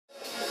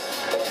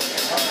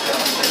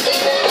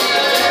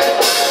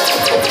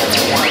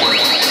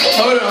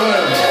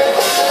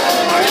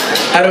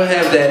I don't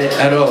have that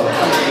at all.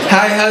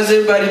 Hi, how's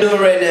everybody doing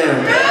right now?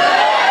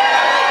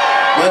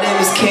 My name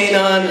is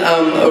Kanan.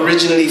 I'm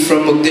originally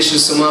from Mogadishu,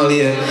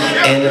 Somalia,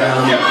 and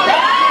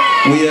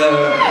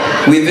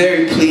we're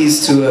very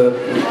pleased to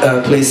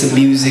play some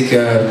music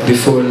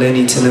before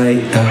Lenny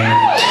tonight.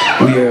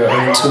 We are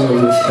on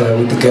tour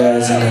with the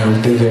guys, and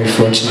we've been very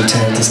fortunate to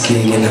have this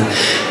gig.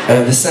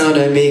 And the sound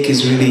I make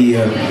is really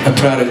a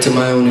product of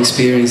my own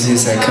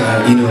experiences.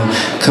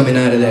 Coming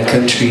out of that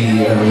country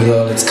with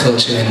all its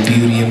culture and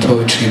beauty and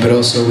poetry, but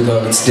also with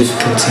all its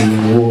difficulty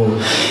and war.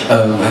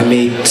 I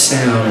make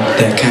sound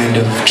that kind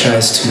of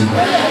tries to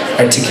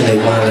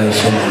articulate my life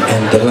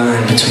and the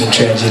line between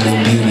tragedy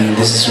and beauty. And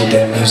this is what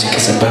that music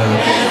is about.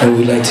 And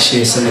we'd like to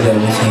share some of that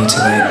with you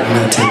tonight.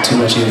 I'm not take too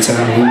much of your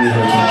time. We really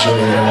hope you enjoy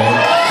it,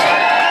 alright?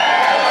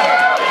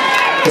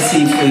 Let's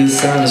see if the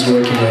sound is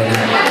working right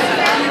now.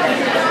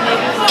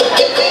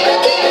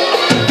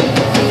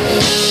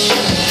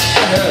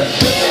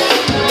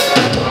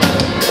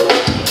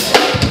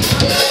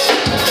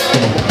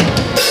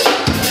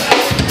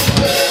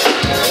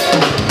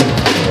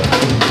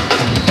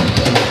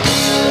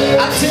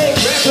 I take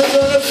rappers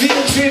on a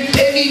field trip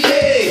any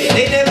day.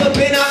 They never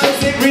been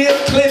opposite real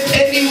clip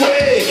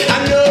anyway.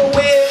 I know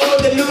where all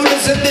the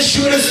looters and the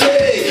shooters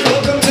stay.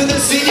 Welcome to the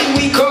city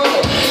we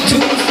call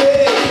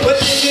Tuesday. But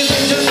this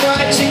isn't just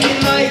fried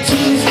chicken like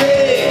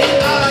Tuesday.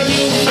 Are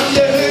you from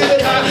the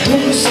hood?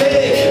 Who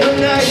say? No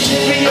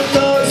Nigerian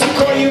thugs who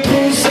call you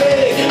Bruce.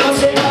 I'm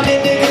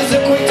surrounded niggas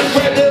are quick to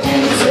grab the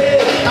Uzi.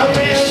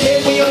 Around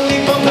here we only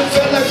bump a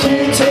fella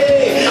Kunte.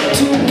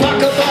 Tupac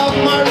about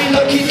Mari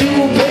Lucky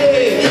Dube.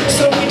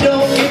 So we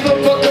don't give a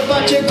fuck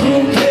about your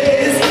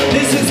groupies.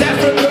 This is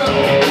Africa.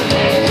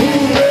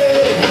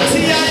 Hooray!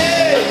 TIA!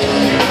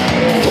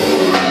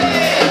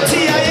 Hooray!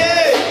 TIA!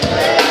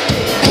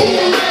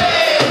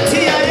 Hooray!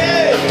 TIA!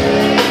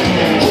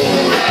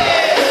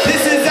 Hooray!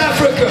 This is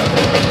Africa.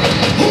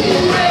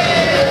 Hooray!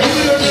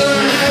 You don't know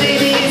how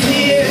it is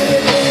here.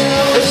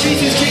 The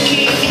streets is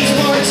tricky, these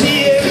parts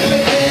here.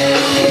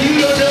 You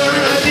don't know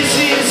how this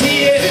is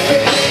here.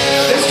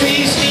 The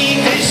streets need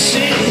this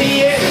shit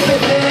here.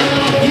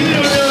 You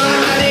don't know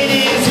how it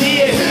is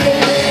here.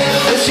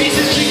 The streets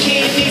is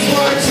tricky, these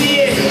parts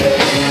here.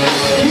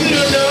 You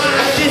don't know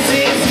how this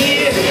is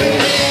here.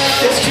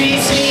 The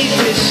streets need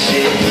this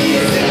shit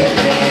here.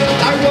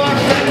 I walk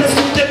rappers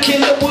through the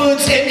killer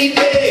woods any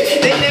day.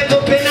 They never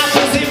been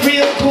opposite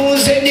real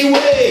goons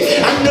anyway.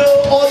 I know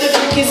all the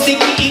tricky,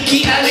 sticky, icky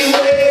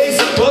alleyways.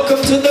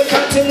 Welcome to the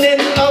continent.